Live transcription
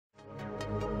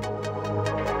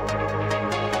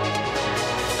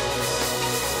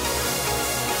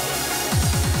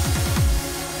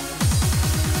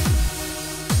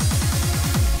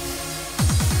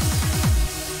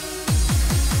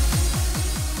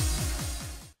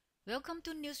Welcome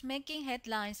to Newsmaking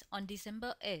Headlines on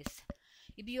December 8th.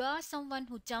 If you are someone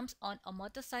who jumps on a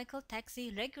motorcycle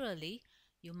taxi regularly,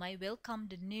 you might welcome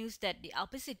the news that the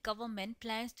opposite government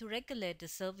plans to regulate the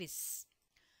service.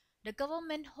 The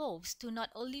government hopes to not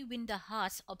only win the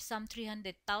hearts of some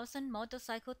 300,000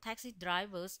 motorcycle taxi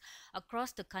drivers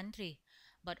across the country,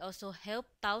 but also help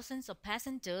thousands of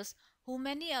passengers who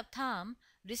many of time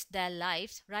risk their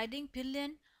lives riding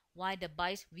pillion while the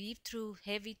bikes weave through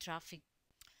heavy traffic.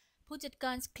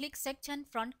 Pujatkan's Click section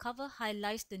front cover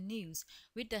highlights the news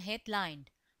with the headline,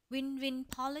 Win-Win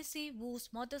Policy Woos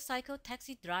Motorcycle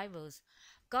Taxi Drivers,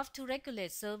 Gov to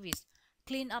Regulate Service,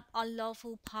 Clean Up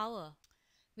Unlawful Power.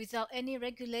 Without any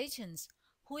regulations,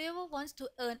 whoever wants to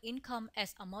earn income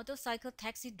as a motorcycle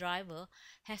taxi driver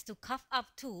has to cough up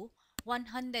to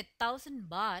 100,000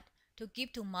 baht to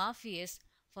give to mafias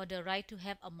for the right to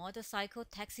have a motorcycle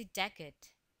taxi jacket.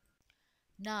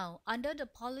 Now, under the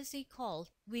policy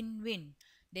called Win-Win,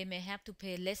 they may have to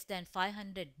pay less than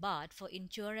 500 baht for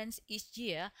insurance each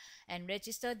year and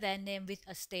register their name with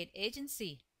a state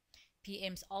agency.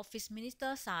 PM's Office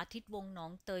Minister Sathit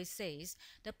Wongnontoi says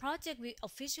the project will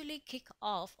officially kick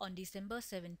off on December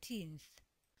 17th.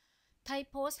 Thai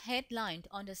Post headline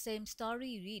on the same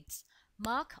story reads,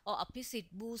 Mark or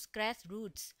opposite boost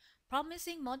grassroots,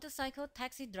 promising motorcycle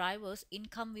taxi drivers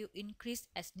income will increase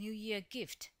as New Year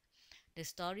gift. The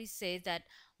story says that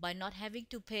by not having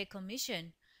to pay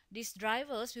commission, these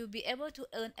drivers will be able to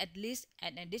earn at least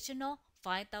an additional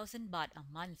 5,000 baht a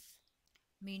month.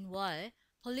 Meanwhile,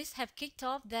 police have kicked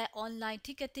off their online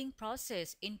ticketing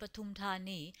process in Pathum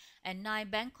Thani and 9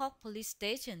 Bangkok police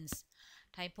stations.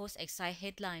 Thai Post Excite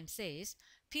headline says,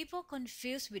 people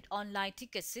confused with online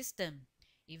ticket system.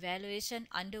 Evaluation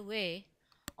underway.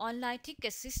 Online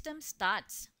ticket system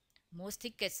starts. Most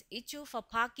tickets issued for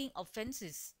parking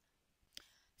offences.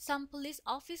 Some police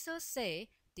officers say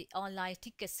the online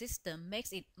ticket system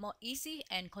makes it more easy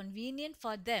and convenient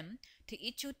for them to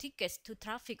issue tickets to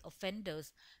traffic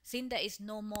offenders since there is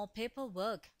no more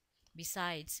paperwork.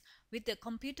 Besides, with the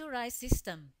computerized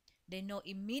system, they know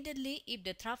immediately if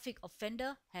the traffic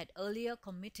offender had earlier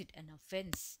committed an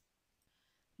offense.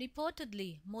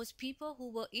 Reportedly, most people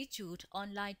who were issued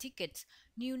online tickets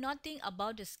knew nothing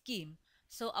about the scheme,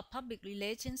 so a public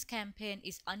relations campaign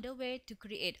is underway to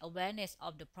create awareness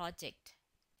of the project.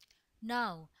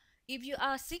 Now, if you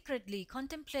are secretly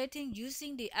contemplating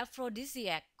using the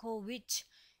aphrodisiac Witch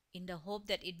in the hope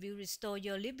that it will restore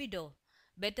your libido,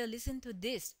 better listen to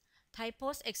this. Thai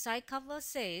Post Excite cover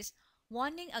says,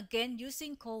 warning against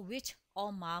using Witch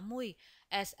or Mamui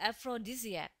as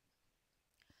aphrodisiac.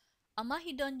 A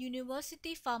Mahidol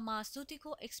University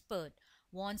pharmaceutical expert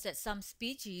warns that some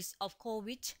species of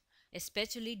witch,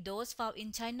 especially those found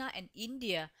in China and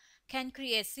India, can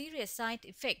create serious side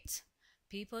effects.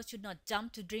 People should not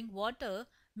jump to drink water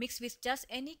mixed with just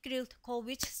any grilled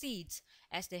witch seeds,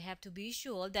 as they have to be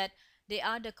sure that they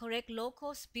are the correct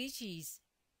local species.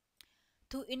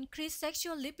 To increase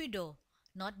sexual libido,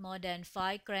 not more than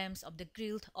 5 grams of the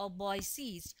grilled or boiled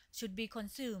seeds should be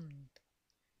consumed.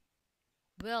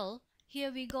 Well,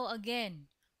 here we go again.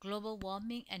 Global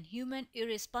warming and human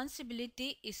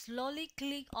irresponsibility is slowly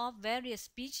killing off various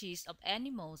species of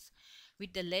animals,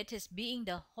 with the latest being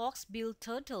the hawksbill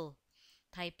turtle.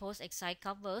 Thai Post Excite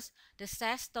covers the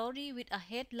sad story with a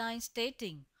headline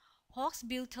stating,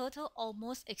 Hawksbill turtle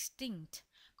almost extinct,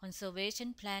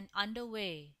 conservation plan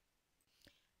underway.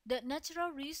 The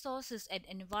Natural Resources and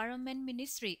Environment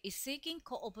Ministry is seeking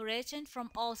cooperation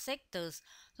from all sectors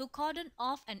to cordon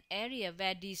off an area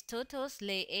where these turtles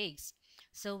lay eggs.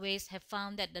 Surveys have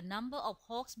found that the number of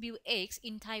hawksbill eggs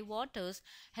in Thai waters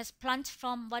has plunged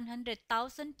from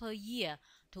 100,000 per year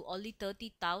to only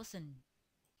 30,000.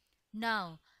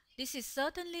 Now, this is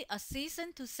certainly a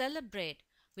season to celebrate,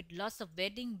 with lots of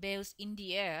wedding bells in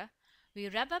the air. We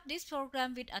wrap up this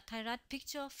program with a Thairat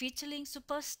picture featuring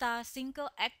superstar single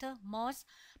actor Moss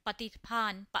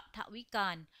Patitpan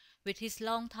Pathavikan with his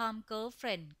longtime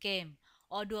girlfriend Game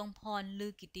or Dwangporn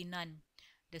Lukitinan.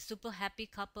 The super happy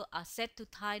couple are set to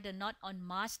tie the knot on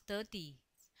March 30.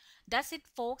 That's it,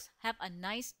 folks. Have a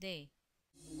nice day.